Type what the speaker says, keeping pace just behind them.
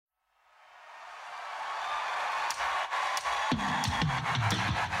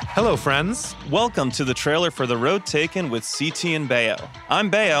Hello, friends. Welcome to the trailer for The Road Taken with CT and Bayo. I'm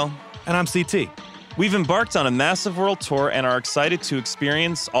Bayo. And I'm CT. We've embarked on a massive world tour and are excited to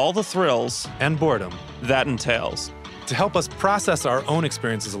experience all the thrills And boredom. that entails. To help us process our own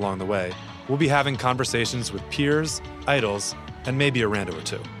experiences along the way, we'll be having conversations with peers, idols, and maybe a rando or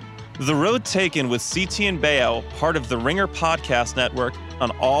two. The Road Taken with CT and Bayo, part of the Ringer Podcast Network on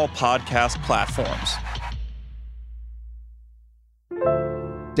all podcast platforms.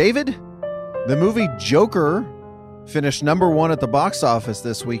 David, the movie Joker finished #1 at the box office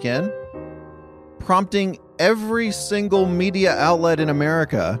this weekend, prompting every single media outlet in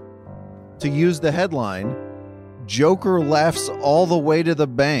America to use the headline, "Joker laughs all the way to the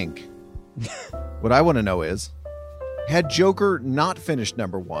bank." What I want to know is, had Joker not finished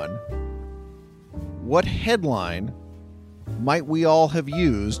 #1, what headline might we all have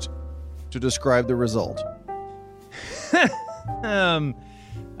used to describe the result?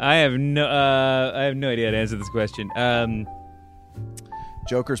 I have no idea how to answer this question.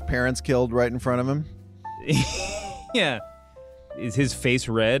 Joker's parents killed right in front of him. Yeah, is his face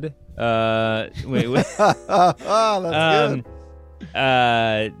red? Wait. That's good.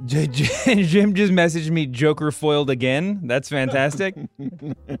 Jim just messaged me, "Joker foiled again." That's fantastic.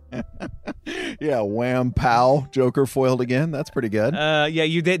 Yeah, wham, pow, Joker foiled again. That's pretty good. Yeah,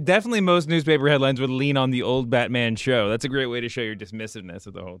 you did. Definitely most newspaper headlines would lean on the old Batman show. That's a great way to show your dismissiveness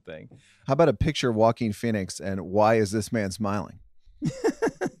of the whole thing. How about a picture of Joaquin Phoenix and why is this man smiling?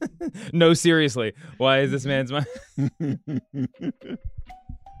 No, seriously. Why is this man smiling?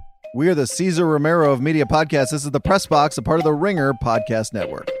 We are the Cesar Romero of Media Podcasts. This is the Press Box, a part of the Ringer Podcast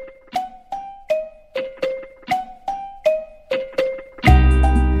Network.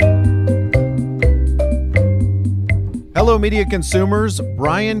 Hello, media consumers.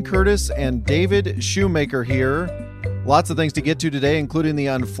 Brian Curtis and David Shoemaker here. Lots of things to get to today, including the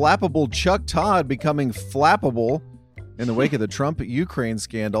unflappable Chuck Todd becoming flappable in the wake of the Trump-Ukraine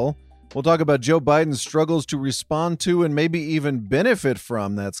scandal. We'll talk about Joe Biden's struggles to respond to and maybe even benefit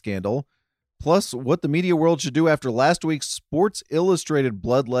from that scandal, plus what the media world should do after last week's Sports Illustrated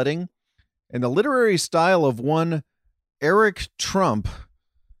bloodletting, and the literary style of one Eric Trump.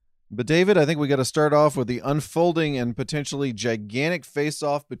 But David, I think we got to start off with the unfolding and potentially gigantic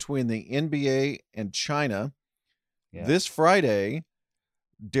face-off between the NBA and China. Yeah. This Friday,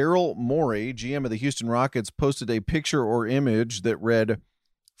 Daryl Morey, GM of the Houston Rockets, posted a picture or image that read,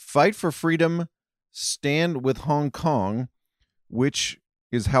 "Fight for freedom, stand with Hong Kong," which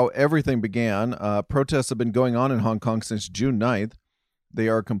is how everything began. Protests have been going on in Hong Kong since June 9th. They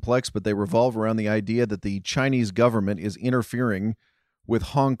are complex, but they revolve around the idea that the Chinese government is interfering with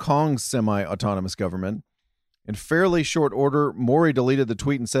Hong Kong's semi-autonomous government. In fairly short order, Morey deleted the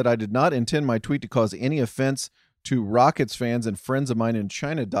tweet and said, "I did not intend my tweet to cause any offense to Rockets fans and friends of mine in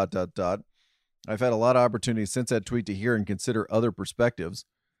China, ... I've had a lot of opportunities since that tweet to hear and consider other perspectives."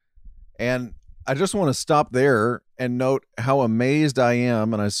 And I just want to stop there and note how amazed I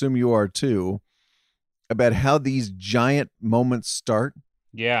am, and I assume you are too, about how these giant moments start.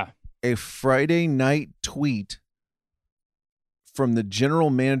 Yeah. A Friday night tweet from the general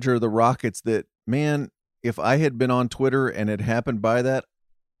manager of the Rockets that, man, if I had been on Twitter and it happened by that,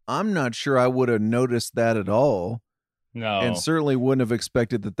 I'm not sure I would have noticed that at all. No. And certainly wouldn't have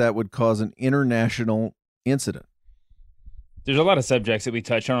expected that that would cause an international incident. There's a lot of subjects that we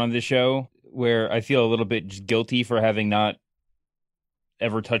touch on this show where I feel a little bit just guilty for having not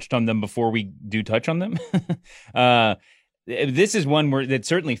ever touched on them before we do touch on them. This is one that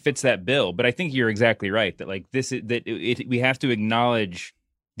certainly fits that bill, but I think you're exactly right that we have to acknowledge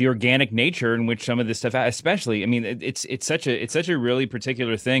the organic nature in which some of this stuff, especially, I mean, it's such a really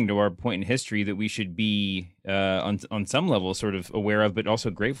particular thing to our point in history that we should be on some level sort of aware of, but also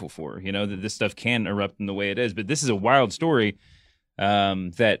grateful for, that this stuff can erupt in the way it is. But this is a wild story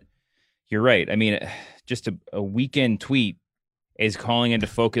that you're right. I mean, just a weekend tweet is calling into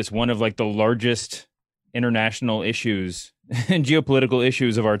focus one of like the largest international issues and geopolitical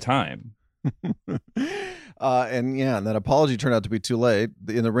issues of our time. And that apology turned out to be too late.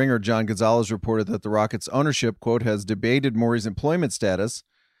 In the Ringer, John Gonzalez reported that the Rockets ownership, quote, has debated Morey's employment status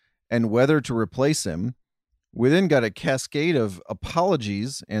and whether to replace him. We then got a cascade of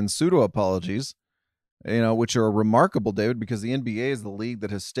apologies and pseudo-apologies, which are remarkable, David, because the NBA is the league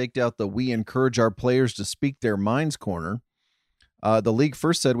that has staked out the "we encourage our players to speak their minds" corner. The league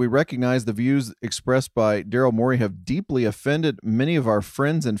first said, "We recognize the views expressed by Daryl Morey have deeply offended many of our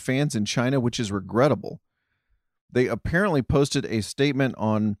friends and fans in China, which is regrettable." They apparently posted a statement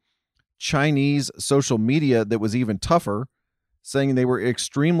on Chinese social media that was even tougher. saying they were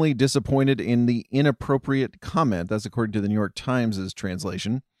extremely disappointed in the inappropriate comment. That's according to the New York Times'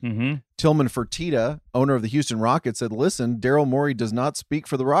 translation. Mm-hmm. Tillman Fertitta, owner of the Houston Rockets, said, "Listen, Daryl Morey does not speak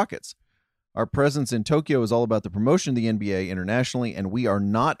for the Rockets. Our presence in Tokyo is all about the promotion of the NBA internationally, and we are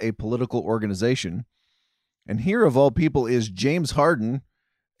not a political organization." And here, of all people, is James Harden,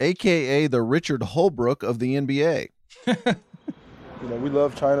 a.k.a. the Richard Holbrooke of the NBA. We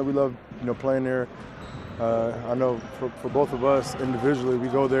love China. We love, playing there. I know for both of us individually, we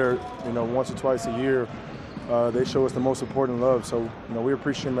go there, once or twice a year. They show us the most important love. So, we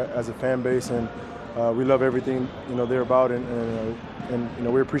appreciate them as a fan base, and we love everything, they're about,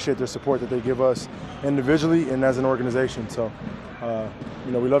 and we appreciate their support that they give us individually and as an organization. So,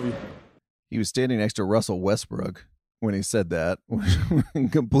 we love you. He was standing next to Russell Westbrook when he said that,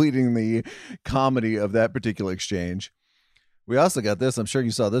 completing the comedy of that particular exchange. We also got this. I'm sure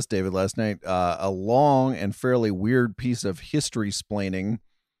you saw this, David, last night. A long and fairly weird piece of history-splaining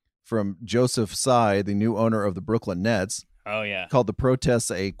from Joseph Tsai, the new owner of the Brooklyn Nets. Oh, yeah. Called the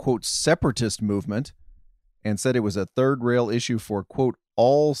protests a, quote, separatist movement, and said it was a third rail issue for, quote,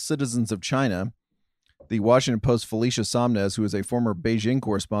 all citizens of China. The Washington Post Felicia Somnes, who is a former Beijing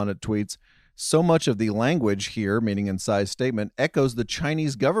correspondent, tweets, "So much of the language here," meaning in Tsai's statement, "echoes the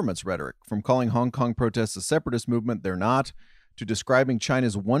Chinese government's rhetoric, from calling Hong Kong protests a separatist movement, they're not, to describing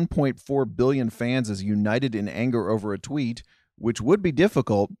China's 1.4 billion fans as united in anger over a tweet, which would be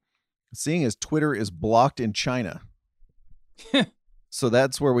difficult, seeing as Twitter is blocked in China." So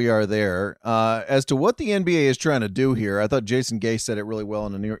that's where we are there. As to what the NBA is trying to do here, I thought Jason Gay said it really well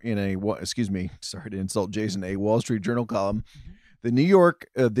sorry to insult Jason, a Wall Street Journal column. The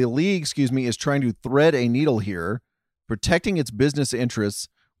league, is trying to thread a needle here, protecting its business interests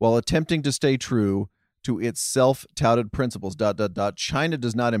while attempting to stay true to its self-touted principles. ... China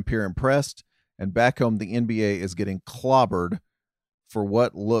does not appear impressed, and back home the NBA is getting clobbered for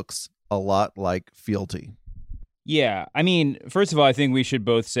what looks a lot like fealty. Yeah, I mean, first of all, I think we should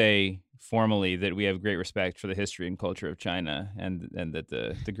both say formally that we have great respect for the history and culture of China, and that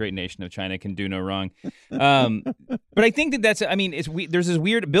the great nation of China can do no wrong. But I think there's this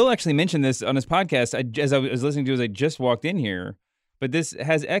weird. Bill actually mentioned this on his podcast. As I was listening to, as I just walked in here, but this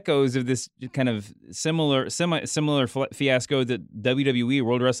has echoes of this kind of similar fiasco that WWE,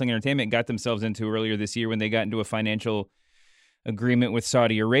 World Wrestling Entertainment, got themselves into earlier this year when they got into a financial agreement with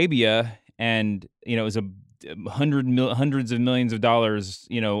Saudi Arabia, and it was a hundreds of millions of dollars,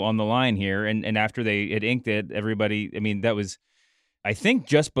 on the line here. And after they had inked it, everybody, that was, I think,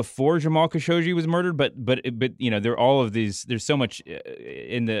 just before Jamal Khashoggi was murdered. But there are all of these. There's so much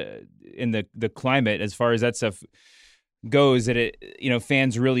in the climate as far as that stuff goes that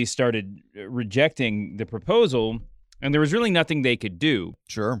fans really started rejecting the proposal, and there was really nothing they could do.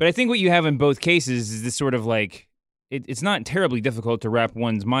 Sure. But I think what you have in both cases is this sort of like it's not terribly difficult to wrap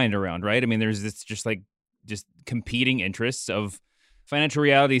one's mind around, right? I mean, there's this just competing interests of financial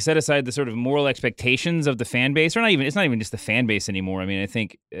reality, set aside the sort of moral expectations of the fan base, or it's not even just the fan base anymore. I mean, I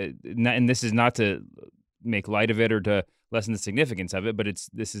think, and this is not to make light of it or to lessen the significance of it, but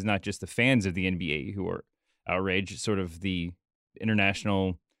this is not just the fans of the NBA who are outraged, sort of the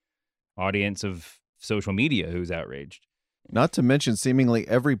international audience of social media who's outraged. Not to mention seemingly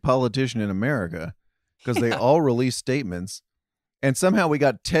every politician in America, because they all release statements. And somehow we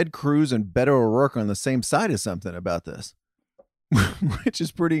got Ted Cruz and Beto O'Rourke on the same side of something about this, which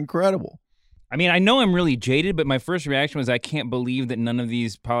is pretty incredible. I mean, I know I'm really jaded, but my first reaction was I can't believe that none of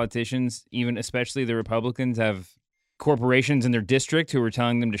these politicians, even especially the Republicans, have corporations in their district who are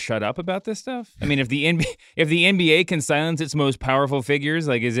telling them to shut up about this stuff. I mean, if the NBA can silence its most powerful figures,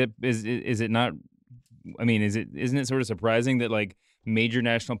 like is it not? I mean, isn't it sort of surprising that like major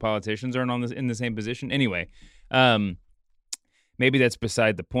national politicians aren't in the same position? Anyway, maybe that's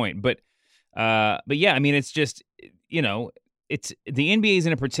beside the point. But yeah, I mean, it's just it's the NBA is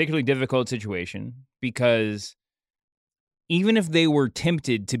in a particularly difficult situation because even if they were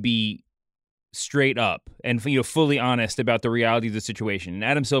tempted to be straight up and fully honest about the reality of the situation, and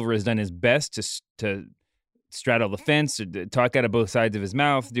Adam Silver has done his best to straddle the fence, to talk out of both sides of his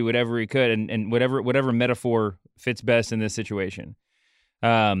mouth, do whatever he could, and whatever metaphor fits best in this situation.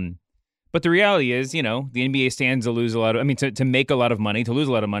 But the reality is, the NBA stands to lose a lot of, to make a lot of money, to lose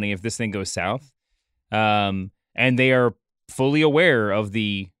a lot of money if this thing goes south. And they are fully aware of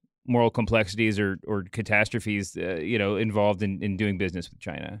the moral complexities or catastrophes, involved in doing business with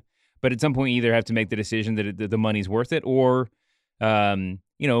China. But at some point, you either have to make the decision that the money's worth it, or, a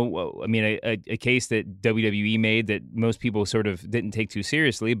case that WWE made that most people sort of didn't take too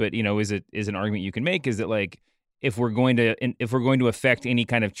seriously, but is an argument you can make, is that like if we're going to affect any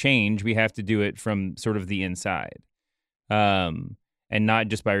kind of change, we have to do it from sort of the inside. and not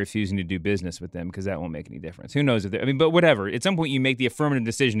just by refusing to do business with them, because that won't make any difference. Who knows? But whatever. At some point, you make the affirmative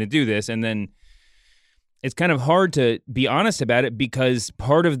decision to do this, and then it's kind of hard to be honest about it, because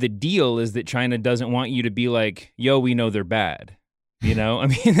part of the deal is that China doesn't want you to be like, yo, we know they're bad. You know, I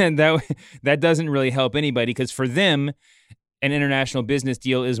mean, that doesn't really help anybody, because for them, an international business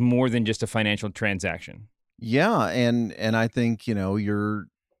deal is more than just a financial transaction. Yeah, and I think, you know,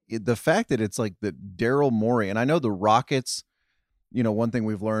 the fact that it's like the Daryl Morey, and I know the Rockets, you know, one thing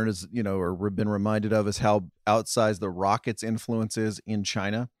we've learned is, you know, or we've been reminded of, is how outsized the Rockets' influence is in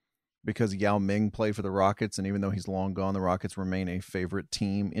China, because Yao Ming played for the Rockets, and even though he's long gone, the Rockets remain a favorite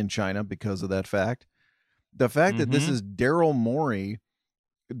team in China because of that fact. The fact that this is Daryl Morey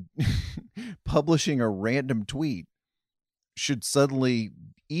publishing a random tweet should suddenly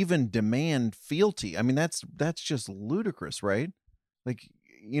even demand fealty. I mean, that's just ludicrous, right? Like,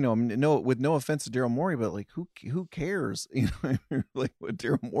 you know, with no offense to Daryl Morey, but like, who cares? You know, like what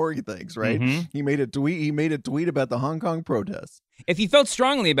Daryl Morey thinks, right? He made a tweet about the Hong Kong protests. If he felt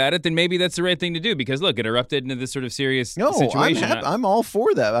strongly about it, then maybe that's the right thing to do, because look, it erupted into this sort of serious situation. I'm all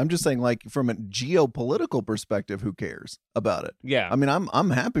for that. I'm just saying, like, from a geopolitical perspective, who cares about it? Yeah. I mean,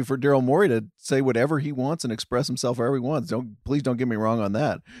 I'm happy for Daryl Morey to say whatever he wants and express himself however he wants. Please don't get me wrong on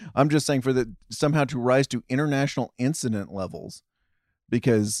that. I'm just saying somehow to rise to international incident levels,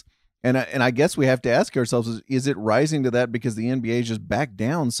 because and I guess we have to ask ourselves, is it rising to that because the NBA just backed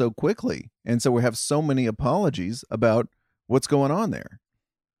down so quickly, and so we have so many apologies about what's going on there?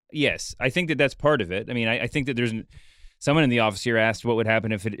 Yes, I think that's part of it. I mean, I think that there's someone in the office here asked what would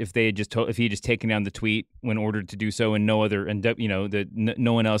happen if he had just taken down the tweet when ordered to do so, and no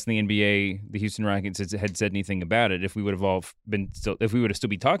one else in the NBA, the Houston Rockets, had said anything about it. If we would have still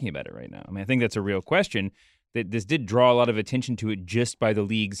be talking about it right now. I mean, I think that's a real question. That this did draw a lot of attention to it just by the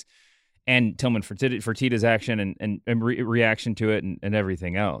leagues and Tillman Fertitta's action and reaction to it and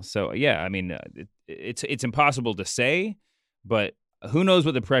everything else. So yeah, I mean, it's impossible to say. But who knows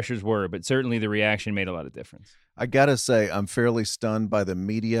what the pressures were, but certainly the reaction made a lot of difference. I got to say, I'm fairly stunned by the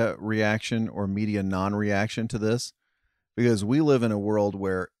media reaction or media non-reaction to this, because we live in a world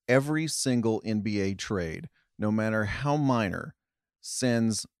where every single NBA trade, no matter how minor,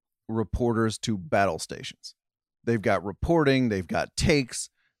 sends reporters to battle stations. They've got reporting, they've got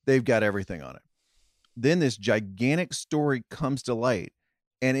takes, they've got everything on it. Then this gigantic story comes to light,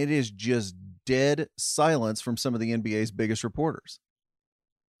 and it is just dead silence from some of the NBA's biggest reporters.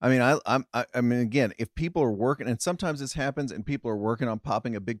 I mean, I mean, again, if people are working, and sometimes this happens, and people are working on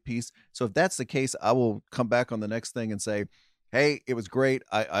popping a big piece. So if that's the case, I will come back on the next thing and say, hey, it was great.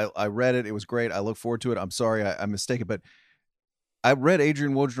 I read it. It was great. I look forward to it. I'm sorry I mistaken. But I read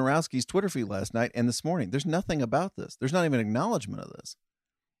Adrian Wojnarowski's Twitter feed last night and this morning. There's nothing about this. There's not even an acknowledgement of this.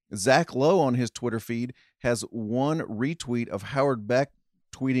 Zach Lowe on his Twitter feed has one retweet of Howard Beck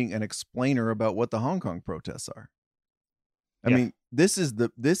tweeting an explainer about what the Hong Kong protests are. I mean, this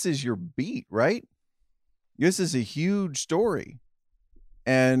is your beat, right? This is a huge story.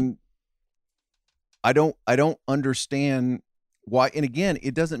 And I don't understand why. And again,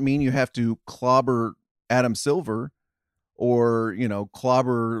 it doesn't mean you have to clobber Adam Silver or, you know,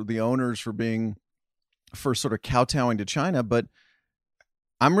 clobber the owners for sort of kowtowing to China, but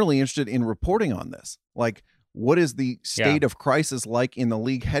I'm really interested in reporting on this. Like, what is the state of crisis like in the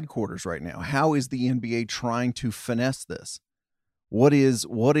league headquarters right now? How is the NBA trying to finesse this? What is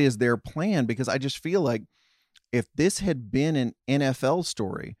their plan? Because I just feel like if this had been an NFL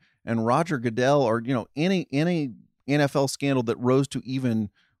story and Roger Goodell, or, you know, any NFL scandal that rose to even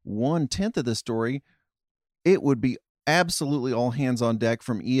 1/10 of the story, it would be absolutely all hands on deck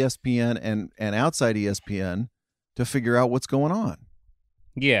from ESPN and outside ESPN to figure out what's going on.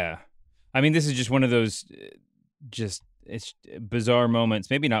 Yeah. I mean, this is just one of those it's bizarre moments.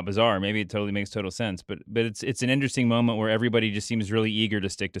 Maybe not bizarre. Maybe it totally makes total sense. But it's an interesting moment where everybody just seems really eager to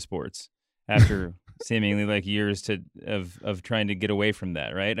stick to sports after seemingly like years of trying to get away from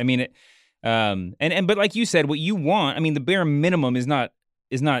that, right? I mean, but like you said, what you want, I mean, the bare minimum is not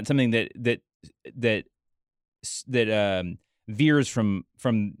something that veers from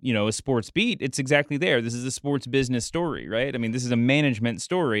you know, a sports beat. It's exactly there. This is a sports business story, right? I mean, this is a management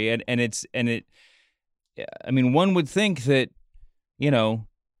story, and I mean, one would think that, you know,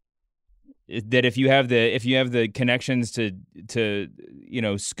 that if you have the connections to you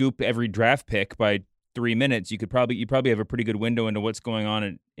know, scoop every draft pick by 3 minutes, you probably have a pretty good window into what's going on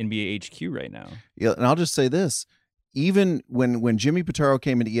at NBA HQ right now. Yeah, and I'll just say this. Even when Jimmy Pitaro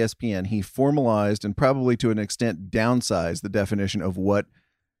came into ESPN, he formalized and probably to an extent downsized the definition of what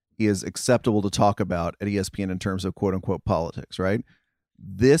is acceptable to talk about at ESPN in terms of quote unquote politics, right?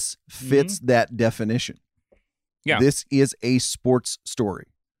 This fits that definition. Yeah. This is a sports story.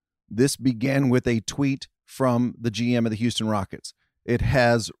 This began with a tweet from the GM of the Houston Rockets. It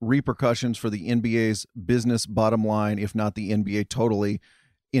has repercussions for the NBA's business bottom line, if not the NBA totally,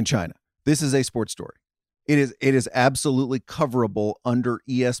 in China. This is a sports story. It is absolutely coverable under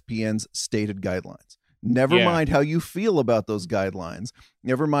ESPN's stated guidelines. Never mind how you feel about those guidelines.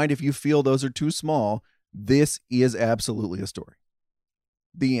 Never mind if you feel those are too small. This is absolutely a story.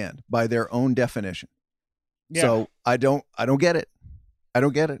 The end, by their own definition. Yeah. So I don't get it. I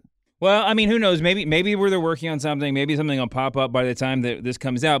don't get it. Well, I mean, who knows? Maybe they're working on something. Maybe something will pop up by the time that this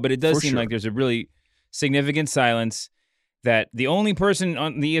comes out. But it does seem like there's a really significant silence. That the only person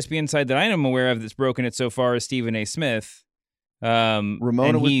on the ESPN side that I am aware of that's broken it so far is Stephen A. Smith.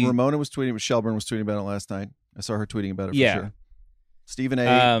 Ramona was tweeting. Shelburne was tweeting about it last night. I saw her tweeting about it. For sure. Stephen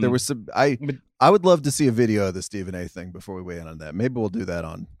A. There was some. I would love to see a video of the Stephen A. thing before we weigh in on that. Maybe we'll do that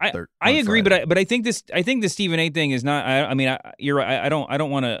on. I agree, Friday. but I think the Stephen A. thing is not. You're right. I don't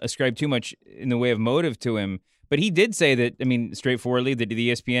want to ascribe too much in the way of motive to him. But he did say that. I mean, straightforwardly, that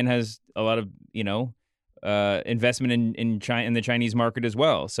the ESPN has a lot of investment in China, in the Chinese market as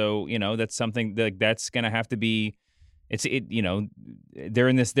well. So that's something that's going to have to be. They're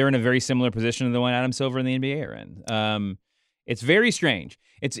in a very similar position to the one Adam Silver and the NBA are in. It's very strange.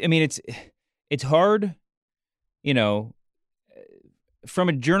 It's hard, from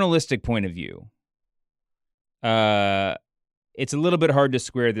a journalistic point of view. It's a little bit hard to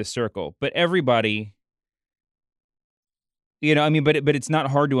square this circle, but everybody, but it's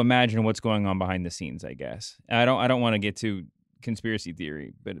not hard to imagine what's going on behind the scenes, I guess. I don't want to get to conspiracy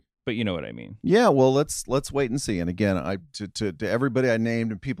theory, but you know what I mean. Yeah, well, let's wait and see. And again, to everybody I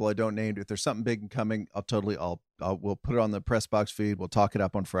named and people I don't named, if there's something big coming, we'll put it on the press box feed. We'll talk it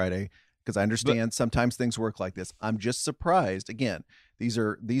up on Friday because I understand sometimes things work like this. I'm just surprised. Again, these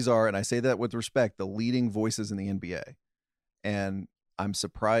are, and I say that with respect, the leading voices in the NBA, and I'm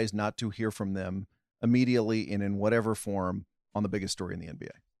surprised not to hear from them immediately and in whatever form on the biggest story in the NBA.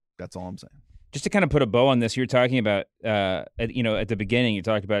 That's all I'm saying. Just to kind of put a bow on this, you're talking about, at the beginning, you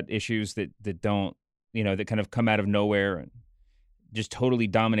talked about issues that don't, that kind of come out of nowhere and just totally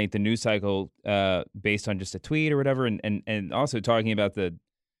dominate the news cycle based on just a tweet or whatever, and also talking about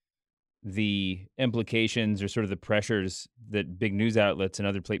the implications or sort of the pressures that big news outlets and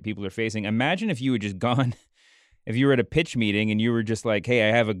other people are facing. Imagine if you had just gone, if you were at a pitch meeting and you were just like, hey,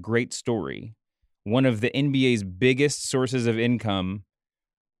 I have a great story. One of the NBA's biggest sources of income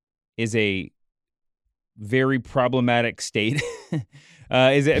is a very problematic state.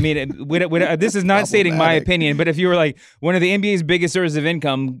 This is not stating my opinion, but if you were like one of the NBA's biggest sources of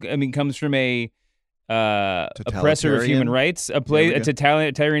income, comes from a oppressor of human rights, a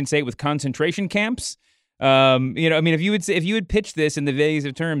totalitarian state with concentration camps. If you would pitch this in the vaguest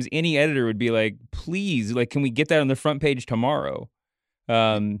of terms, any editor would be like, please, can we get that on the front page tomorrow?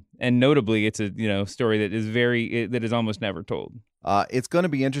 And notably, it's a story that is almost never told. It's going to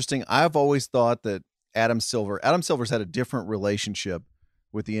be interesting. I've always thought that Adam Silver's had a different relationship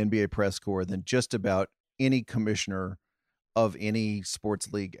with the NBA press corps than just about any commissioner of any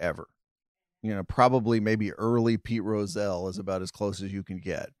sports league ever. Probably maybe early Pete Rozelle is about as close as you can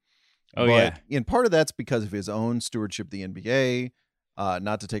get. And part of that's because of his own stewardship of the NBA,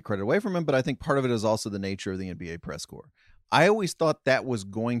 not to take credit away from him, but I think part of it is also the nature of the NBA press corps. I always thought that was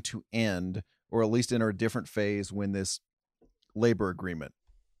going to end, or at least enter a different phase when this labor agreement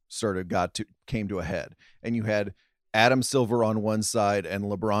sort of came to a head, and you had Adam Silver on one side and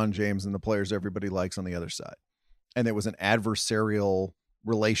LeBron James and the players everybody likes on the other side, and there was an adversarial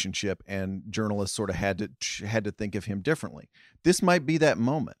relationship, and journalists sort of had to think of him differently. This might be that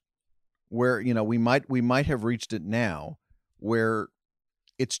moment where we might have reached it now, where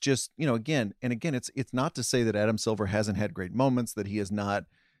it's just again it's not to say that Adam Silver hasn't had great moments, that he is not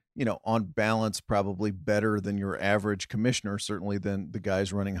on balance, probably better than your average commissioner, certainly than the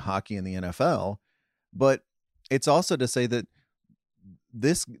guys running hockey in the NFL. But it's also to say that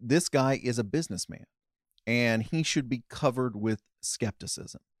this guy is a businessman, and he should be covered with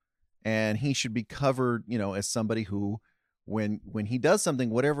skepticism, and he should be covered, as somebody who, when he does something,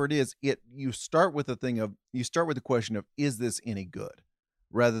 whatever it is, you start with the question of, is this any good,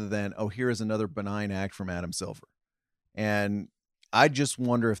 rather than, oh, here is another benign act from Adam Silver. And I just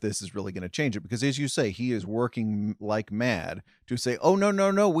wonder if this is really going to change it, because as you say, he is working like mad to say, oh,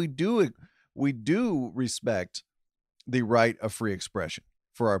 no, we do respect the right of free expression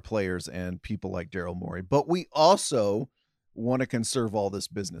for our players and people like Daryl Morey, but we also want to conserve all this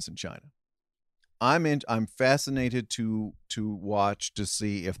business in China. I'm fascinated to watch, to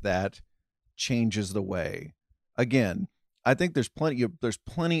see if that changes the way. Again, I think there's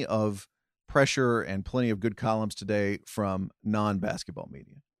plenty of pressure and plenty of good columns today from non-basketball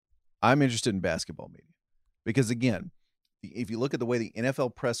media. I'm interested in basketball media because, again, if you look at the way the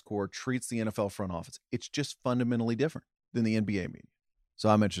NFL press corps treats the NFL front office, it's just fundamentally different than the NBA media. So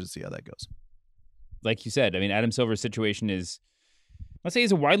I'm interested to see how that goes. Like you said, I mean, Adam Silver's situation is, let's say,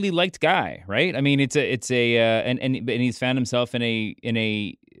 he's a widely liked guy, right? I mean, and he's found himself in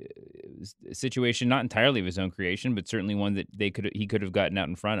a situation not entirely of his own creation, but certainly one that he could have gotten out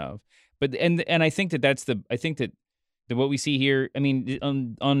in front of. But and I think that what we see here, I mean,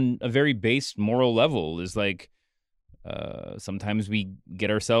 on a very base moral level, is like sometimes we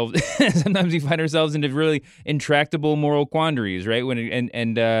sometimes we find ourselves into really intractable moral quandaries, right?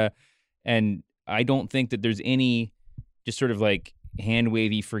 And I don't think that there's any just sort of like hand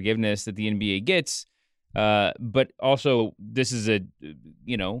wavy forgiveness that the NBA gets, but also this is a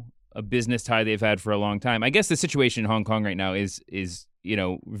business tie they've had for a long time. I guess the situation in Hong Kong right now is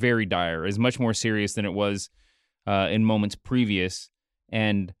very dire, is much more serious than it was in moments previous,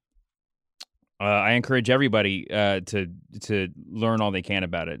 and I encourage everybody to learn all they can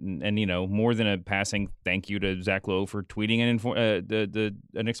about it, and more than a passing thank you to Zach Lowe for tweeting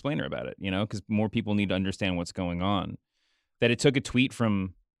an explainer about it, because more people need to understand what's going on. That it took a tweet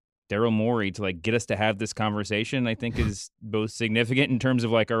from Daryl Morey to like get us to have this conversation, I think is both significant in terms of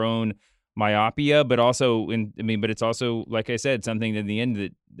like our own myopia, but also but it's also, like I said, something in the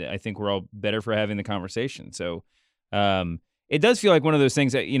end that I think we're all better for having the conversation. So it does feel like one of those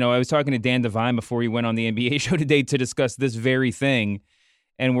things that, I was talking to Dan Devine before he went on the NBA show today to discuss this very thing,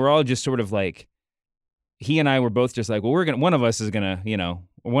 and we're all just sort of like, he and I were both just like, well, one of us is gonna,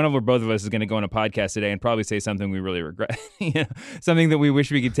 one of or both of us is going to go on a podcast today and probably say something we really regret, something that we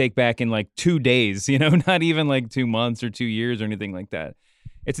wish we could take back in like 2 days, not even like 2 months or 2 years or anything like that.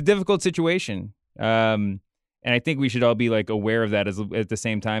 It's a difficult situation. And I think we should all be like aware of that at the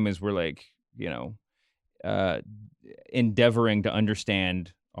same time as we're like, endeavoring to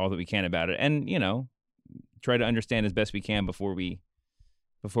understand all that we can about it, and, try to understand as best we can before we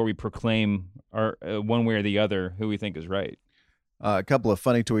proclaim our one way or the other who we think is right. A couple of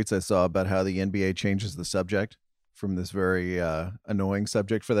funny tweets I saw about how the NBA changes the subject from this very annoying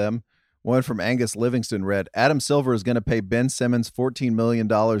subject for them. One from Angus Livingston read, Adam Silver is going to pay Ben Simmons $14 million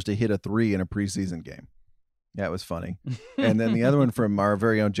to hit a three in a preseason game. Yeah, it was funny. And then the other one from our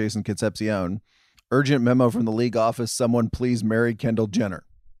very own Jason Concepcion, urgent memo from the league office, someone please marry Kendall Jenner.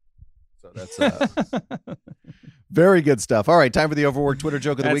 So that's very good stuff. All right, time for the overworked Twitter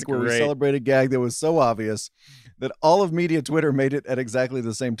joke of the week, where we celebrate a gag that was so obvious that all of media Twitter made it at exactly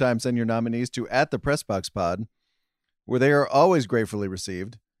the same time. Send your nominees to @thepressboxpod, where they are always gratefully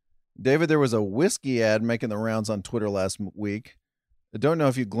received. David, there was a whiskey ad making the rounds on Twitter last week. I don't know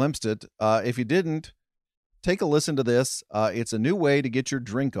if you glimpsed it. If you didn't, take a listen to this. It's a new way to get your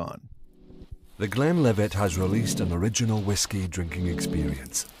drink on. The Glenlivet has released an original whiskey drinking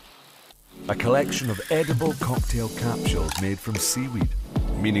experience. A collection of edible cocktail capsules made from seaweed,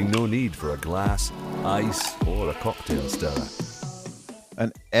 meaning no need for a glass, ice, or a cocktail stirrer.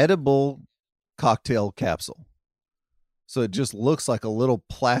 An edible cocktail capsule. So it just looks like a little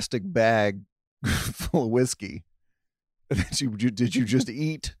plastic bag full of whiskey that did you just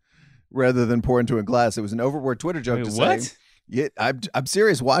eat rather than pour into a glass. It was an overboard Twitter joke to what? say. Yeah, I'm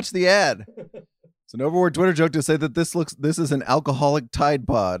serious. Watch the ad. It's an overboard Twitter joke to say that this is an alcoholic Tide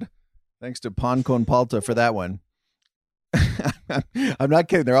Pod. Thanks to Pan Con Palta for that one. I'm not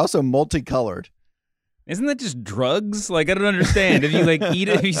kidding. They're also multicolored. Isn't that just drugs? Like, I don't understand. If you like eat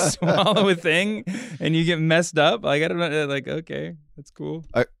it, if you swallow a thing and you get messed up, like, I don't know. Like, okay, that's cool.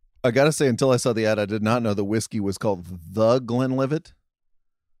 I got to say, until I saw the ad, I did not know the whiskey was called the Glenlivet.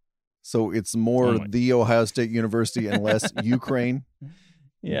 So it's more the Ohio State University and less Ukraine.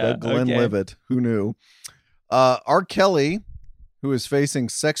 Yeah. The Glenlivet. Okay. Who knew? R. Kelly, who is facing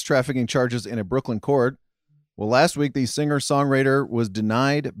sex trafficking charges in a Brooklyn court. Well, last week, the singer-songwriter was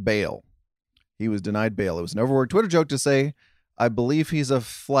denied bail. He was denied bail. It was an overworked Twitter joke to say, I believe he's a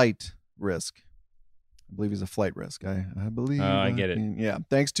flight risk. I believe he's a flight risk. I believe. Oh, I get it. Yeah.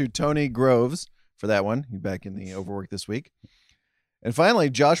 Thanks to Tony Groves for that one. He's back in the overworked this week. And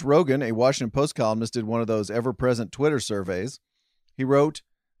finally, Josh Rogan, a Washington Post columnist, did one of those ever-present Twitter surveys. He wrote,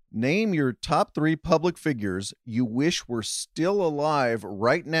 name your top 3 public figures you wish were still alive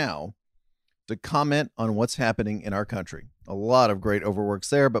right now to comment on what's happening in our country. A lot of great overworks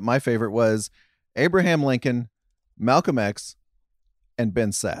there, but my favorite was Abraham Lincoln, Malcolm X, and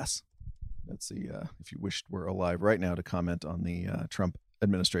Ben Sass. Let's see if you wished were alive right now to comment on the Trump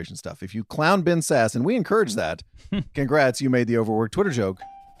administration stuff. If you clown Ben Sass, and we encourage that, congrats, you made the overworked Twitter joke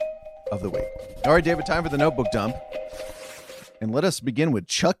of the week. All right, David, time for the notebook dump. And let us begin with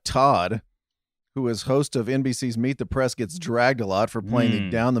Chuck Todd, who is host of NBC's Meet the Press, gets dragged a lot for playing the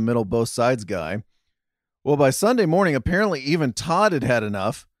down-the-middle both sides guy. Well, by Sunday morning, apparently even Todd had had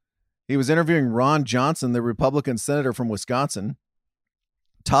enough. He was interviewing Ron Johnson, the Republican senator from Wisconsin.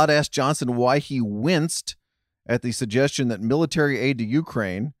 Todd asked Johnson why he winced at the suggestion that military aid to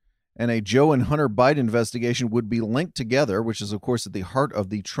Ukraine and a Joe and Hunter Biden investigation would be linked together, which is, of course, at the heart of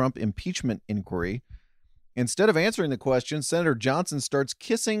the Trump impeachment inquiry. Instead of answering the question, Senator Johnson starts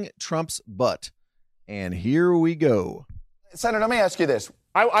kissing Trump's butt. And here we go. Senator, let me ask you this.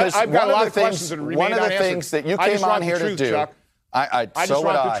 I've got a lot of questions that remain One of the unanswered. things that you came on here to do. Chuck. I just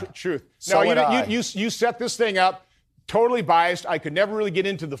want the truth. So No, you set this thing up totally biased. I could never really get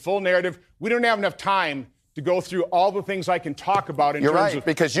into the full narrative. We don't have enough time to go through all the things I can talk about in You're terms right, of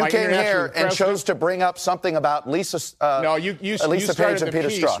because you my came international here and president. chose to bring up something about Lisa You Page started and the Peter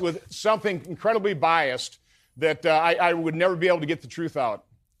piece Strzok. with something incredibly biased that I would never be able to get the truth out.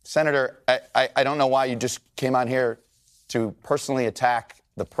 Senator, I don't know why you just came on here to personally attack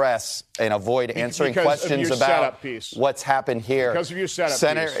the press and avoid answering questions about what's happened here. Because of your setup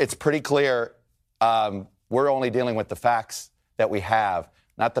Senator, piece. it's pretty clear we're only dealing with the facts that we have,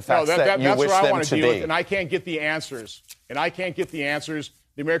 not the facts that you wish them to be. And I can't get the answers.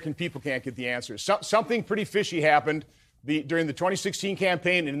 The American people can't get the answers. Something pretty fishy happened during the 2016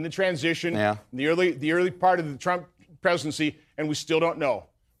 campaign and in the transition, in the early part of the Trump presidency, and we still don't know.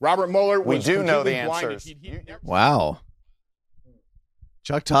 Robert Mueller was we do know the blinded. answers. Wow.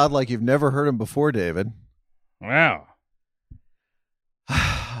 Chuck Todd like you've never heard him before, David. Wow.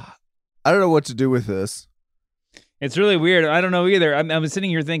 I don't know what to do with this. It's really weird. I don't know either. I'm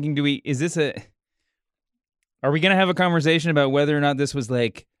sitting here thinking, are we going to have a conversation about whether or not this was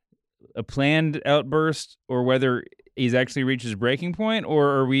like a planned outburst or whether he's actually reached his breaking point,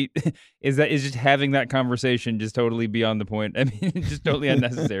 or is just having that conversation just totally beyond the point? I mean, it's just totally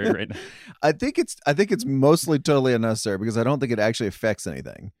unnecessary right now. I think it's mostly totally unnecessary because I don't think it actually affects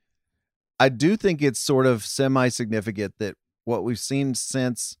anything. I do think it's sort of semi-significant that what we've seen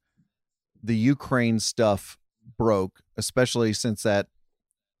since the Ukraine stuff broke, especially since that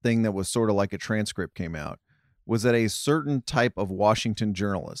thing that was sort of like a transcript came out, was that a certain type of Washington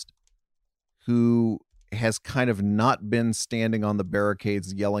journalist who has kind of not been standing on the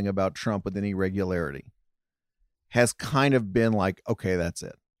barricades yelling about Trump with any regularity has kind of been like, okay, that's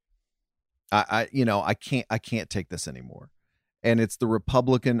it. I can't take this anymore. And it's the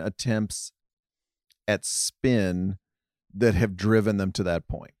Republican attempts at spin that have driven them to that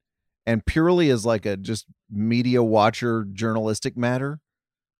point. And purely as like a just media watcher journalistic matter,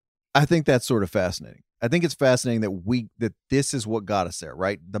 I think that's sort of fascinating. I think it's fascinating that this is what got us there,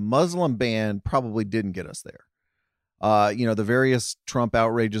 right? The Muslim ban probably didn't get us there. The various Trump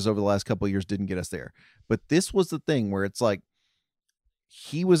outrages over the last couple of years didn't get us there. But this was the thing where it's like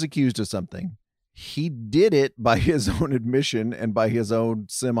he was accused of something. He did it by his own admission and by his own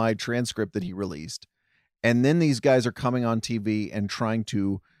semi-transcript that he released. And then these guys are coming on TV and trying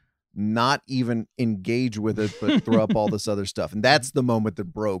to not even engage with it, but throw up all this other stuff. And that's the moment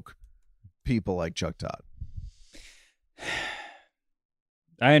that broke people like Chuck Todd.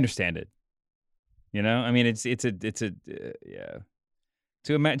 I understand it. I mean, it's yeah.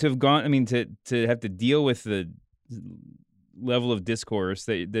 To have gone, I mean, to have to deal with the level of discourse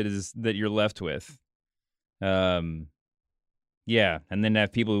that you're left with. Yeah, and then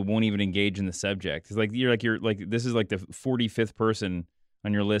have people who won't even engage in the subject. It's like you're like this is like the 45th person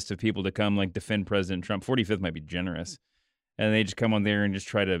on your list of people to come like defend President Trump. 45th might be generous. And they just come on there and just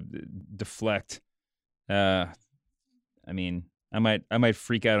try to deflect. I mean, I might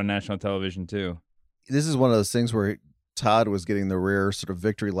freak out on national television too. This is one of those things where Todd was getting the rare sort of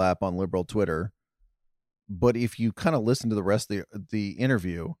victory lap on liberal Twitter. But if you kind of listen to the rest of the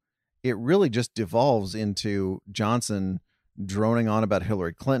interview, it really just devolves into Johnson droning on about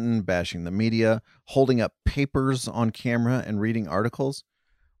Hillary Clinton, bashing the media, holding up papers on camera and reading articles,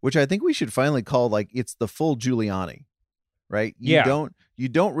 which I think we should finally call like it's the full Giuliani. Right? You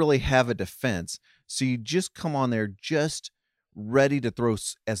don't really have a defense. So you just come on there just ready to throw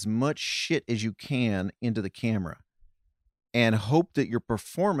as much shit as you can into the camera and hope that your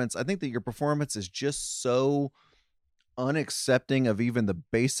performance is just so unaccepting of even the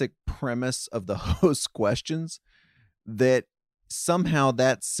basic premise of the host's questions that somehow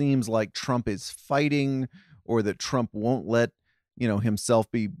that seems like Trump is fighting or that Trump won't let himself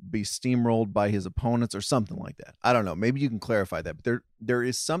be steamrolled by his opponents or something like that. I don't know. Maybe you can clarify that. But there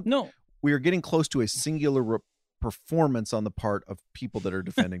is some. No, we are getting close to a singular performance on the part of people that are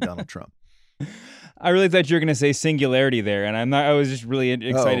defending Donald Trump. I really thought you were going to say singularity there, and I was just really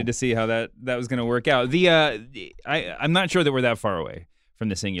excited to see how that was going to work out. I'm not sure that we're that far away from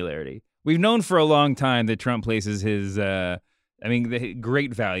the singularity. we've known for a long time that Trump places his, the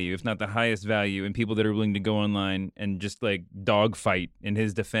great value, if not the highest value, in people that are willing to go online and just like dogfight in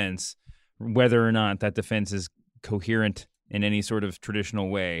his defense, whether or not that defense is coherent in any sort of traditional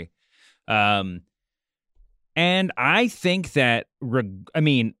way. And I think that,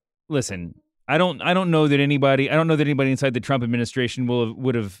 listen, I don't know that anybody inside the Trump administration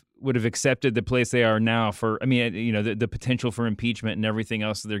would have accepted the place they are now for, the potential for impeachment and everything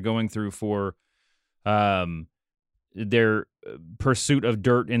else that they're going through for their pursuit of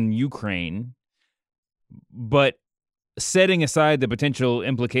dirt in Ukraine. But setting aside the potential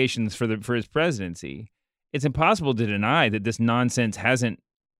implications for his presidency, it's impossible to deny that this nonsense hasn't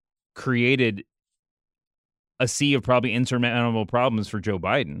created a sea of probably insurmountable problems for Joe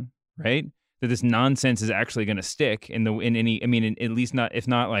Biden, right? That this nonsense is actually going to stick at least not, if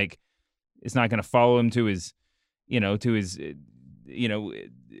not like, it's not going to follow him to his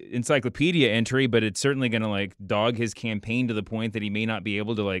encyclopedia entry, but it's certainly going to like dog his campaign to the point that he may not be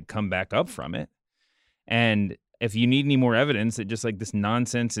able to like come back up from it. And if you need any more evidence that just like this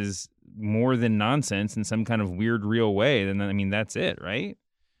nonsense is more than nonsense in some kind of weird, real way, then that's it, right?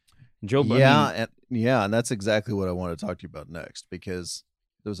 Joe Biden. And that's exactly what I want to talk to you about next, because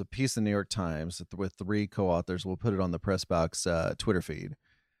there was a piece in the New York Times with 3 co-authors. We'll put it on the Press Box Twitter feed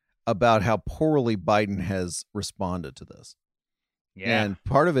about how poorly Biden has responded to this. Yeah. And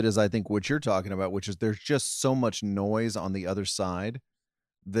part of it is, I think, what you're talking about, which is there's just so much noise on the other side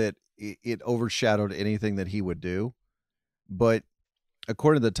that it overshadowed anything that he would do. But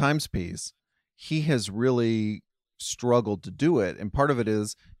according to the Times piece, he has really struggled to do it. And part of it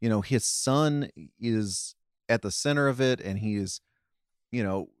is, his son is at the center of it, and he is,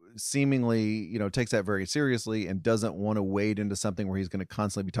 seemingly, takes that very seriously and doesn't want to wade into something where he's going to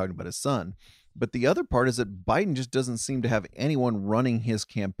constantly be talking about his son. But the other part is that Biden just doesn't seem to have anyone running his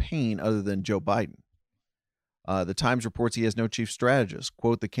campaign other than Joe Biden. The Times reports he has no chief strategist.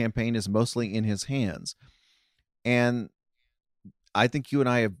 Quote, the campaign is mostly in his hands. And I think you and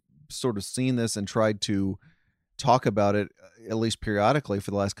I have sort of seen this and tried to talk about it, at least periodically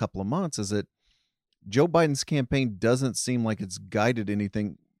for the last couple of months, is that Joe Biden's campaign doesn't seem like it's guided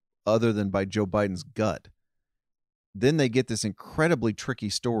anything other than by Joe Biden's gut. Then they get this incredibly tricky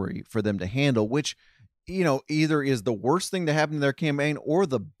story for them to handle, which, either is the worst thing to happen to their campaign or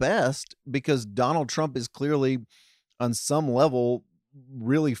the best, because Donald Trump is clearly on some level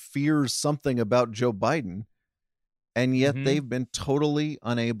really fears something about Joe Biden. And yet they've been totally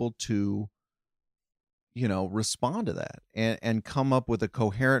unable to, respond to that and come up with a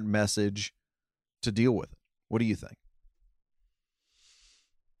coherent message to deal with it. What do you think?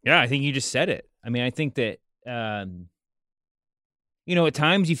 Yeah, I think you just said it. I think that, at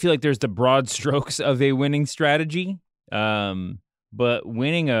times you feel like there's the broad strokes of a winning strategy. But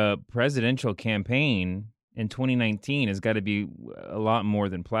winning a presidential campaign in 2019 has got to be a lot more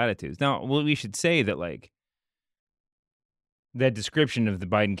than platitudes. Now, we should say that, like, that description of the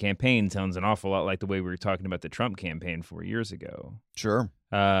Biden campaign sounds an awful lot like the way we were talking about the Trump campaign 4 years ago. Sure.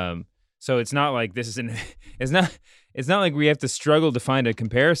 So it's not like this is it's not like we have to struggle to find a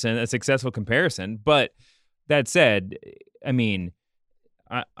successful comparison. But that said, I'm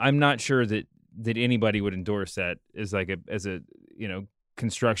not sure that anybody would endorse that as a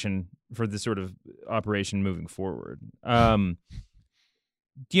construction for this sort of operation moving forward.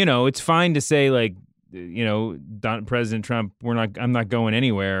 It's fine to say, like, President Trump, I'm not going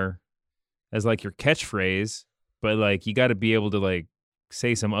anywhere as like your catchphrase, but like you got to be able to like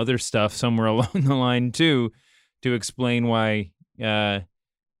say some other stuff somewhere along the line too, to explain why, you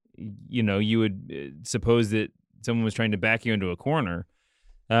would suppose that someone was trying to back you into a corner.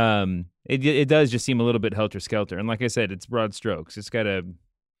 It does just seem a little bit helter-skelter. And like I said, it's broad strokes. It's got a,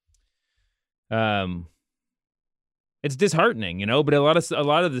 it's disheartening, but a lot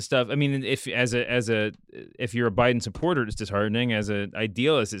of the stuff, if you're a Biden supporter, it's disheartening. As an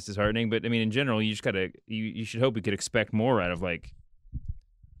idealist, it's disheartening. But in general, you just you should hope we could expect more out of like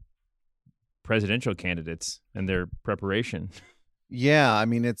presidential candidates and their preparation. Yeah.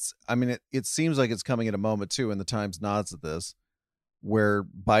 It seems like it's coming at a moment too, and the Times nods at this, where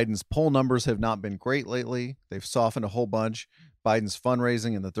Biden's poll numbers have not been great lately. They've softened a whole bunch. Biden's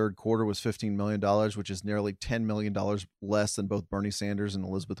fundraising in the third quarter was $15 million, which is nearly $10 million less than both Bernie Sanders and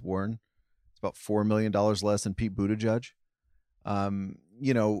Elizabeth Warren. It's about $4 million less than Pete Buttigieg.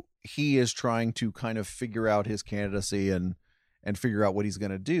 He is trying to kind of figure out his candidacy and figure out what he's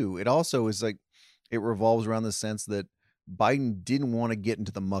going to do. It also is like, it revolves around the sense that Biden didn't want to get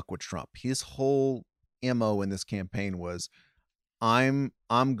into the muck with Trump. His whole MO in this campaign was, I'm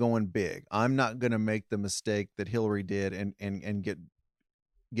going big. I'm not going to make the mistake that Hillary did and get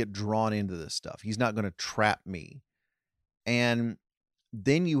get drawn into this stuff. He's not going to trap me. And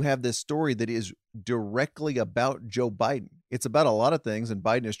then you have this story that is directly about Joe Biden. It's about a lot of things, and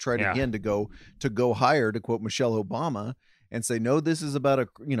Biden has tried again to go higher, to quote Michelle Obama, and say, no, this is about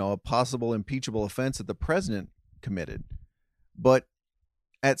a possible impeachable offense that the president committed. But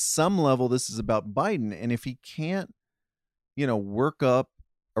at some level, this is about Biden, and if he can't, work up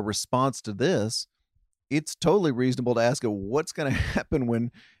a response to this, it's totally reasonable to ask what's going to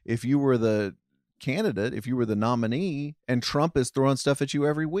happen if you were the candidate, if you were the nominee, and Trump is throwing stuff at you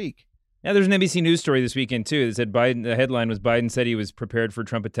every week. Yeah, there's an NBC News story this weekend too that said Biden. The headline was Biden said he was prepared for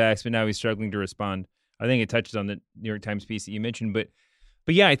Trump attacks, but now he's struggling to respond. I think it touches on the New York Times piece that you mentioned, but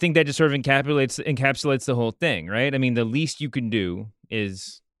yeah, I think that just sort of encapsulates the whole thing, right? I mean, the least you can do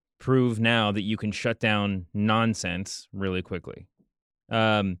is prove now that you can shut down nonsense really quickly.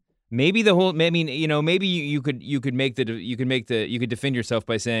 Maybe the whole. I mean, maybe you could defend yourself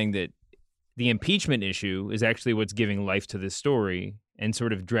by saying that the impeachment issue is actually what's giving life to this story and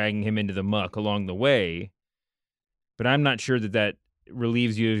sort of dragging him into the muck along the way. But I'm not sure that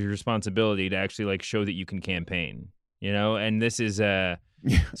relieves you of your responsibility to actually show that you can campaign, and this is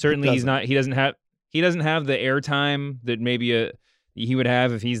certainly he doesn't have the airtime that maybe he would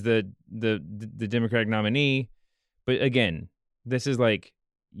have if he's the Democratic nominee. But again, this is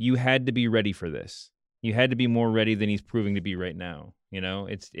you had to be ready for this. You had to be more ready than he's proving to be right now.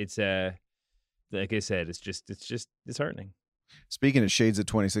 It's like I said, it's disheartening. Speaking of shades of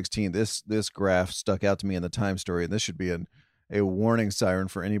 2016, this graph stuck out to me in the Time story, and this should be a warning siren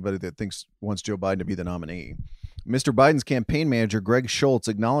for anybody that wants Joe Biden to be the nominee. Mr. Biden's campaign manager, Greg Schultz,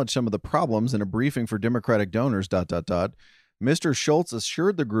 acknowledged some of the problems in a briefing for Democratic donors, ... Mr. Schultz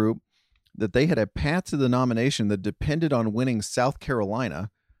assured the group that they had a path to the nomination that depended on winning South Carolina,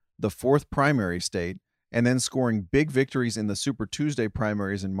 the fourth primary state, and then scoring big victories in the Super Tuesday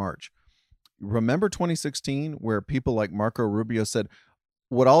primaries in March. Remember 2016, where people like Marco Rubio said,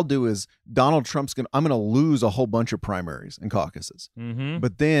 what I'll do is Donald Trump's I'm going to lose a whole bunch of primaries and caucuses. Mm-hmm.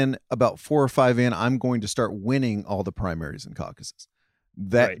 But then about 4 or 5 in, I'm going to start winning all the primaries and caucuses.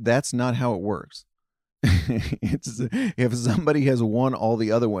 That's not how it works. If somebody has won all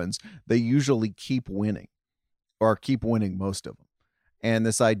the other ones, they usually keep winning most of them. And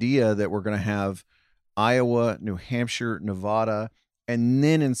this idea that we're going to have Iowa, New Hampshire, Nevada, and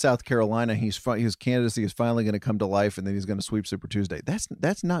then in South Carolina, his candidacy is finally going to come to life, and then he's going to sweep Super Tuesday.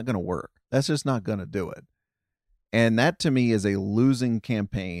 That's not going to work. That's just not going to do it. And that, to me, is a losing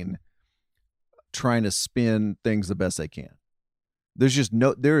campaign trying to spin things the best they can.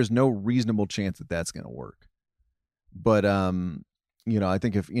 There is no reasonable chance that that's going to work. But I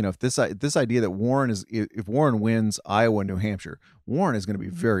think if this idea that if Warren wins Iowa and New Hampshire, Warren is going to be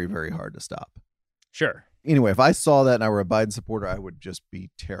very, very hard to stop. Sure. Anyway, if I saw that and I were a Biden supporter, I would just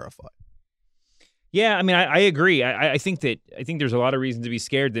be terrified. Yeah, I mean, I agree. I think there's a lot of reason to be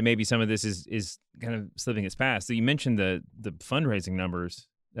scared that maybe some of this is kind of slipping its past. So you mentioned the fundraising numbers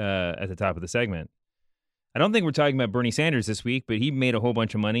at the top of the segment. I don't think we're talking about Bernie Sanders this week, but he made a whole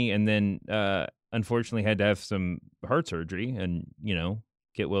bunch of money and then unfortunately had to have some heart surgery and,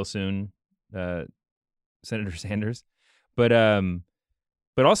 get well soon, Senator Sanders.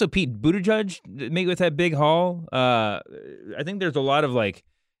 But also Pete Buttigieg, maybe with that big haul. I think there's a lot of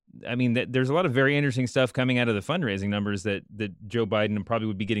there's a lot of very interesting stuff coming out of the fundraising numbers that Joe Biden probably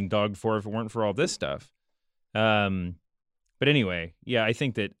would be getting dogged for if it weren't for all this stuff. But anyway, yeah, I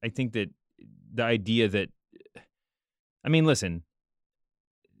think that the idea that, listen,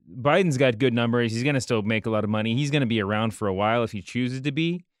 Biden's got good numbers. He's going to still make a lot of money. He's going to be around for a while if he chooses to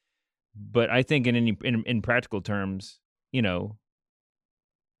be. But I think in practical terms,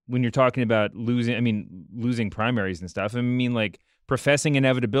 when you're talking about losing primaries and stuff, professing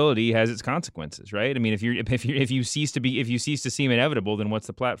inevitability has its consequences, right? If you cease to seem inevitable, then what's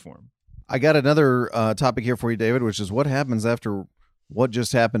the platform? I got another topic here for you, David, which is what happens after what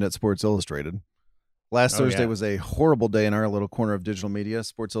just happened at Sports Illustrated. Last Thursday was a horrible day in our little corner of digital media.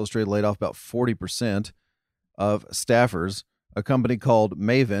 Sports Illustrated laid off about 40% of staffers. A company called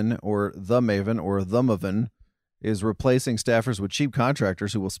Maven or The Maven is replacing staffers with cheap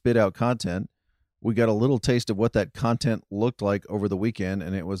contractors who will spit out content. We got a little taste of what that content looked like over the weekend,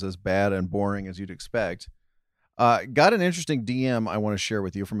 and it was as bad and boring as you'd expect. Got an interesting DM I want to share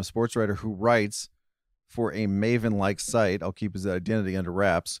with you from a sports writer who writes for a Maven-like site. I'll keep his identity under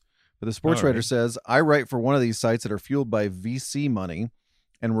wraps. But the sports writer says, I write for one of these sites that are fueled by VC money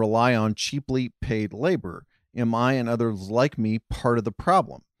and rely on cheaply paid labor. Am I and others like me part of the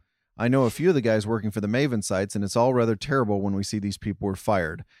problem? I know a few of the guys working for the Maven sites, and it's all rather terrible when we see these people were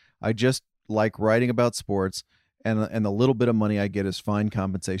fired. I just like writing about sports, and the little bit of money I get is fine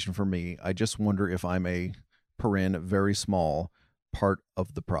compensation for me. I just wonder if I'm a very small part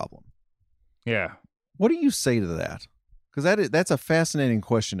of the problem. Yeah. What do you say to that? Because that's a fascinating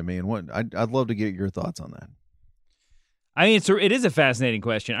question to me, and I'd love to get your thoughts on that. I mean, it is a fascinating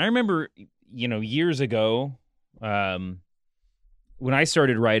question. I remember, years ago, when I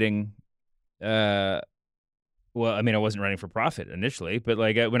started writing, I wasn't writing for profit initially, but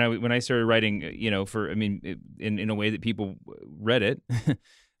like when I started writing, in a way that people read it,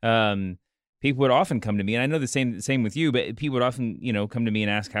 people would often come to me, and I know the same with you, but people would often, come to me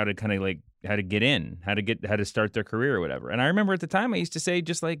and ask how to kind of how to get in, how to start their career or whatever. And I remember at the time I used to say,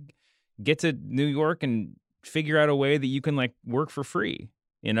 just like get to New York and figure out a way that you can like work for free,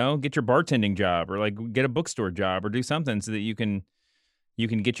 get your bartending job or like get a bookstore job or do something so that you can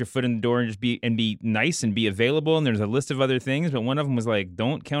get your foot in the door and just be nice and be available. And there's a list of other things, but one of them was like,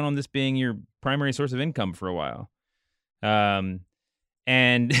 don't count on this being your primary source of income for a while. And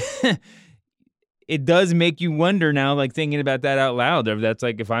it does make you wonder now, like thinking about that out loud, if that's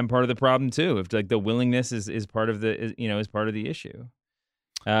like, if I'm part of the problem too, if like the willingness is part of is part of the issue.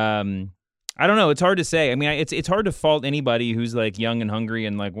 I don't know. It's hard to say. I mean, it's hard to fault anybody who's like young and hungry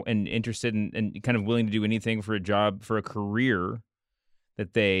and like and interested and kind of willing to do anything for a job, for a career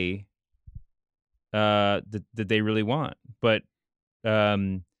that they that they really want. But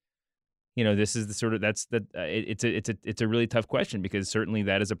this is the sort of it's a really tough question, because certainly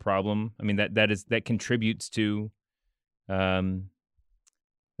that is a problem. I mean, that contributes to the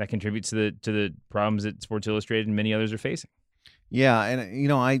problems that Sports Illustrated and many others are facing. Yeah,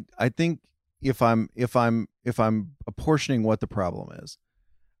 and I think if I'm apportioning what the problem is,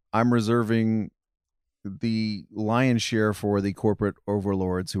 I'm reserving the lion's share for the corporate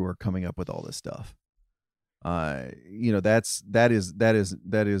overlords who are coming up with all this stuff. That is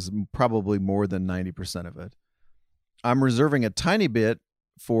probably more than 90% of it. I'm reserving a tiny bit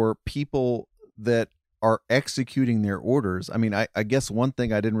for people that are executing their orders. I mean, I guess one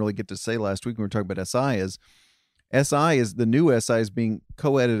thing I didn't really get to say last week when we were talking about the new SI is being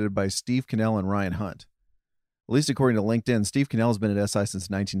co-edited by Steve Cannell and Ryan Hunt. At least according to LinkedIn, Steve Cannell's been at SI since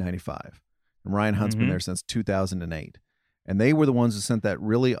 1995, and Ryan Hunt's been there since 2008. And they were the ones who sent that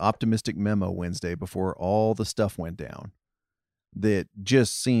really optimistic memo Wednesday before all the stuff went down that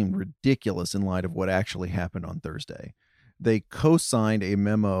just seemed ridiculous in light of what actually happened on Thursday. They co-signed a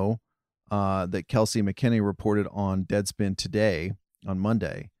memo that Kelsey McKinney reported on Deadspin today, on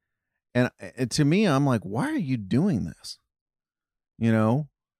Monday. And to me, I'm like, why are you doing this?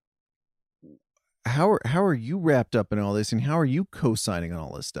 How are you wrapped up in all this, and how are you co-signing on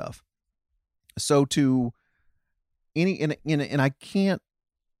all this stuff? So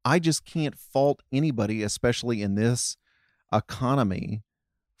I just can't fault anybody, especially in this economy,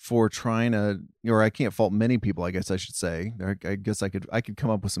 for trying to, or I can't fault many people, I guess I should say. I guess I could come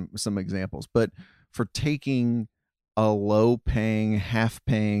up with some examples, but for taking a low-paying,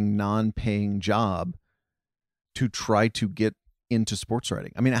 half-paying, non-paying job to try to get into sports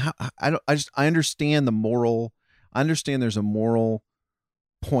writing. I mean, I understand the moral. I understand there's a moral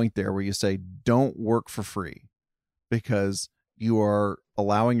point there where you say don't work for free, because you are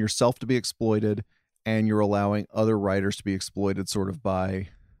allowing yourself to be exploited and you're allowing other writers to be exploited, sort of by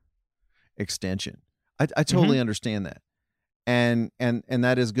extension. I totally understand that. And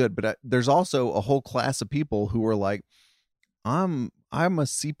that is good. But there's also a whole class of people who are like, I'm a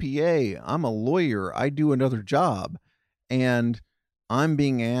CPA, I'm a lawyer, I do another job, and I'm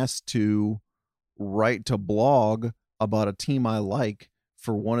being asked to write to blog about a team I like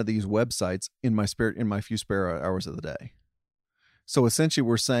for one of these websites in my few spare hours of the day. So essentially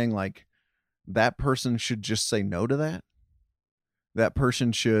we're saying like that person should just say no to that. That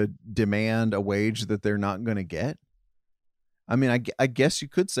person should demand a wage that they're not going to get. I mean, I guess you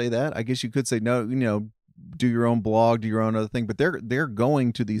could say that. I guess you could say no, do your own blog, do your own other thing, but they're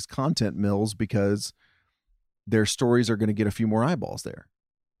going to these content mills because their stories are going to get a few more eyeballs there.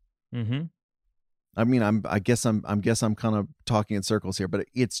 Mm-hmm. I mean, I guess I'm kind of talking in circles here, but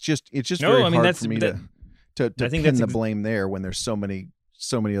it's just very hard for me to pin the blame there when there's so many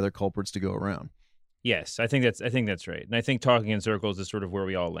other culprits to go around. Yes, I think that's right. And I think talking in circles is sort of where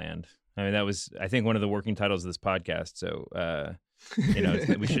we all land. I mean, that was, I think, one of the working titles of this podcast. So,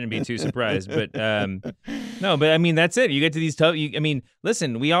 we shouldn't be too surprised. But no, but I mean, that's it. You get to these tough. I mean,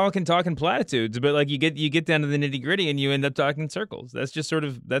 listen, we all can talk in platitudes, but like you get down to the nitty gritty and you end up talking in circles. That's just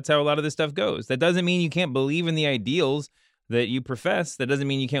that's how a lot of this stuff goes. That doesn't mean you can't believe in the ideals that you profess. That doesn't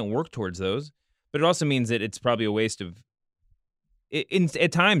mean you can't work towards those. But it also means that it's probably a waste of.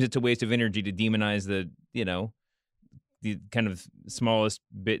 At times, it's a waste of energy to demonize the the kind of smallest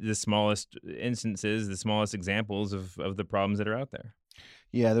instances, the smallest examples of the problems that are out there.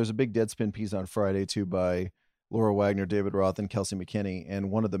 Yeah, there's a big Deadspin piece on Friday, too, by Laura Wagner, David Roth, and Kelsey McKinney. And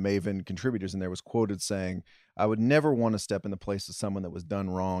one of the Maven contributors in there was quoted saying, "I would never want to step in the place of someone that was done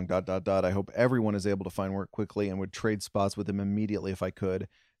wrong, ... I hope everyone is able to find work quickly and would trade spots with them immediately if I could,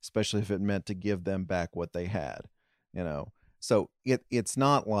 especially if it meant to give them back what they had." So it's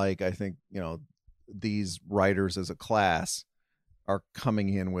not like, I think, these writers as a class are coming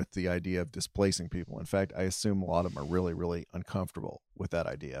in with the idea of displacing people. In fact, I assume a lot of them are really, really uncomfortable with that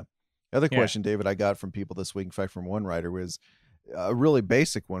idea. The other question, David, I got from people this week, in fact, from one writer, was a really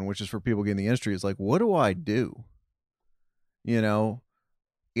basic one, which is for people getting the industry, is like, what do I do?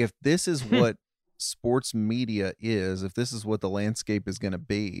 If this is what sports media is, if this is what the landscape is going to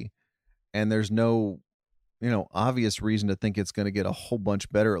be, and there's no, obvious reason to think it's going to get a whole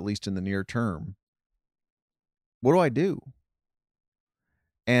bunch better, at least in the near term, what do I do?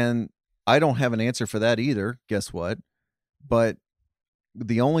 And I don't have an answer for that either. Guess what? But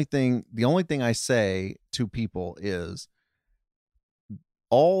the only thing I say to people is,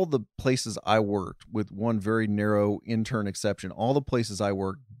 all the places I worked, with one very narrow intern exception, all the places I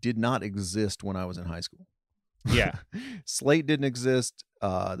worked did not exist when I was in high school. Yeah. Slate didn't exist.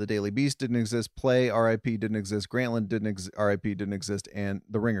 The Daily Beast didn't exist. Play, RIP, didn't exist. Grantland RIP didn't exist. And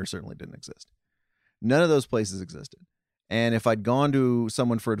The Ringer certainly didn't exist. None of those places existed. And if I'd gone to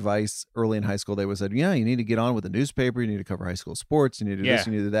someone for advice early in high school, they would have said, you need to get on with the newspaper. You need to cover high school sports. You need to do this.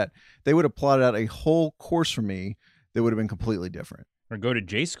 You need to do that. They would have plotted out a whole course for me that would have been completely different. Or go to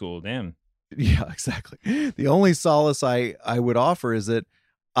J school, damn. Yeah, exactly. The only solace I would offer is that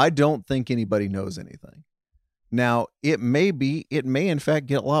I don't think anybody knows anything. Now, it may in fact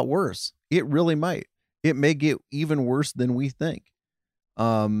get a lot worse. It really might. It may get even worse than we think.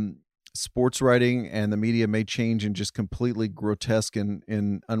 Sports writing and the media may change in just completely grotesque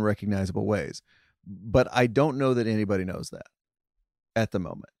and unrecognizable ways. But I don't know that anybody knows that at the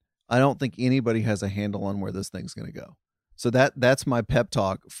moment. I don't think anybody has a handle on where this thing's going to go. So that's my pep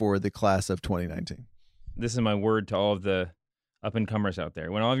talk for the class of 2019. This is my word to all of the up-and-comers out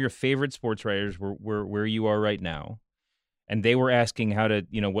there. When all of your favorite sports writers were where you are right now, and they were asking how to,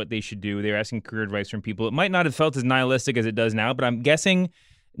 what they should do, they were asking career advice from people. It might not have felt as nihilistic as it does now, but I'm guessing,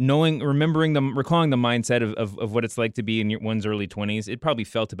 recalling the mindset of what it's like to be in one's early 20s, it probably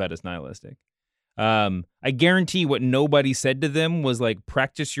felt about as nihilistic. I guarantee what nobody said to them was like,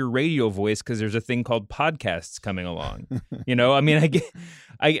 practice your radio voice because there's a thing called podcasts coming along.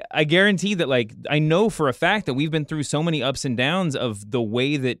 I guarantee that, like, I know for a fact that we've been through so many ups and downs of the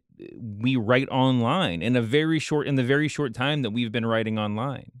way that we write online in the very short time that we've been writing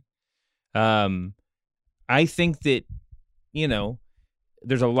online. I think that,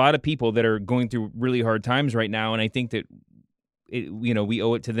 there's a lot of people that are going through really hard times right now. And I think that, we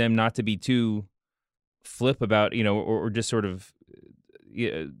owe it to them not to be too flip about, or just sort of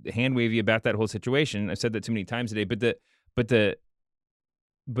hand wavy about that whole situation. I've said that too many times today, but there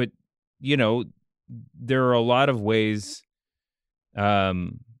are a lot of ways.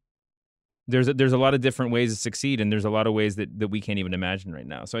 There's a lot of different ways to succeed, and there's a lot of ways that we can't even imagine right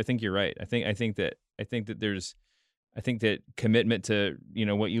now. So I think you're right. I think that commitment to,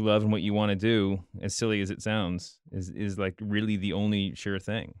 what you love and what you want to do, as silly as it sounds, is like really the only sure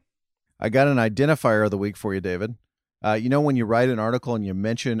thing. I got an identifier of the week for you, David. When you write an article and you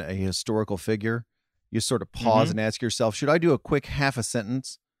mention a historical figure, you sort of pause and ask yourself, should I do a quick half a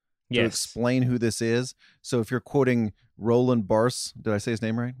sentence to explain who this is? So if you're quoting Roland Barthes, did I say his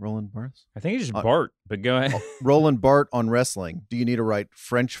name right? Roland Barthes? I think it's just Bart, but go ahead. Roland Barthes on wrestling. Do you need to write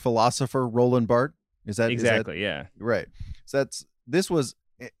French philosopher Roland Barthes? Is that exactly? Yeah. Right. So this was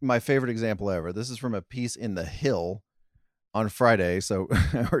my favorite example ever. This is from a piece in The Hill on Friday. So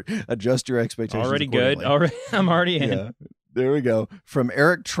adjust your expectations. Already good. I'm already in. Yeah. There we go. From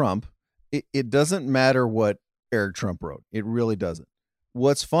Eric Trump. It doesn't matter what Eric Trump wrote. It really doesn't.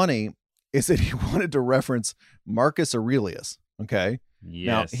 What's funny is that he wanted to reference Marcus Aurelius. Okay.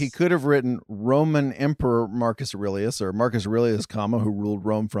 Yes. Now, he could have written Roman Emperor Marcus Aurelius, or Marcus Aurelius, who ruled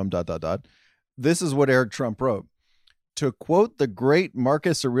Rome from ... This is what Eric Trump wrote. To quote the great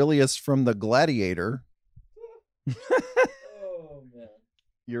Marcus Aurelius from The Gladiator,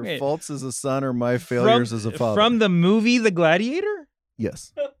 your faults as a son are my failures as a father. From the movie The Gladiator?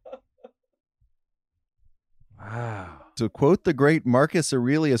 Yes. Wow. To quote the great Marcus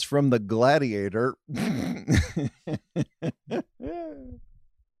Aurelius from The Gladiator.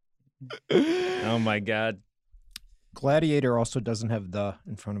 Oh, my God. Gladiator also doesn't have the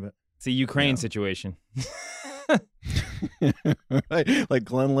in front of it. It's a Ukraine situation. Like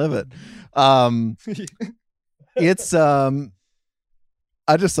Glenn Livett.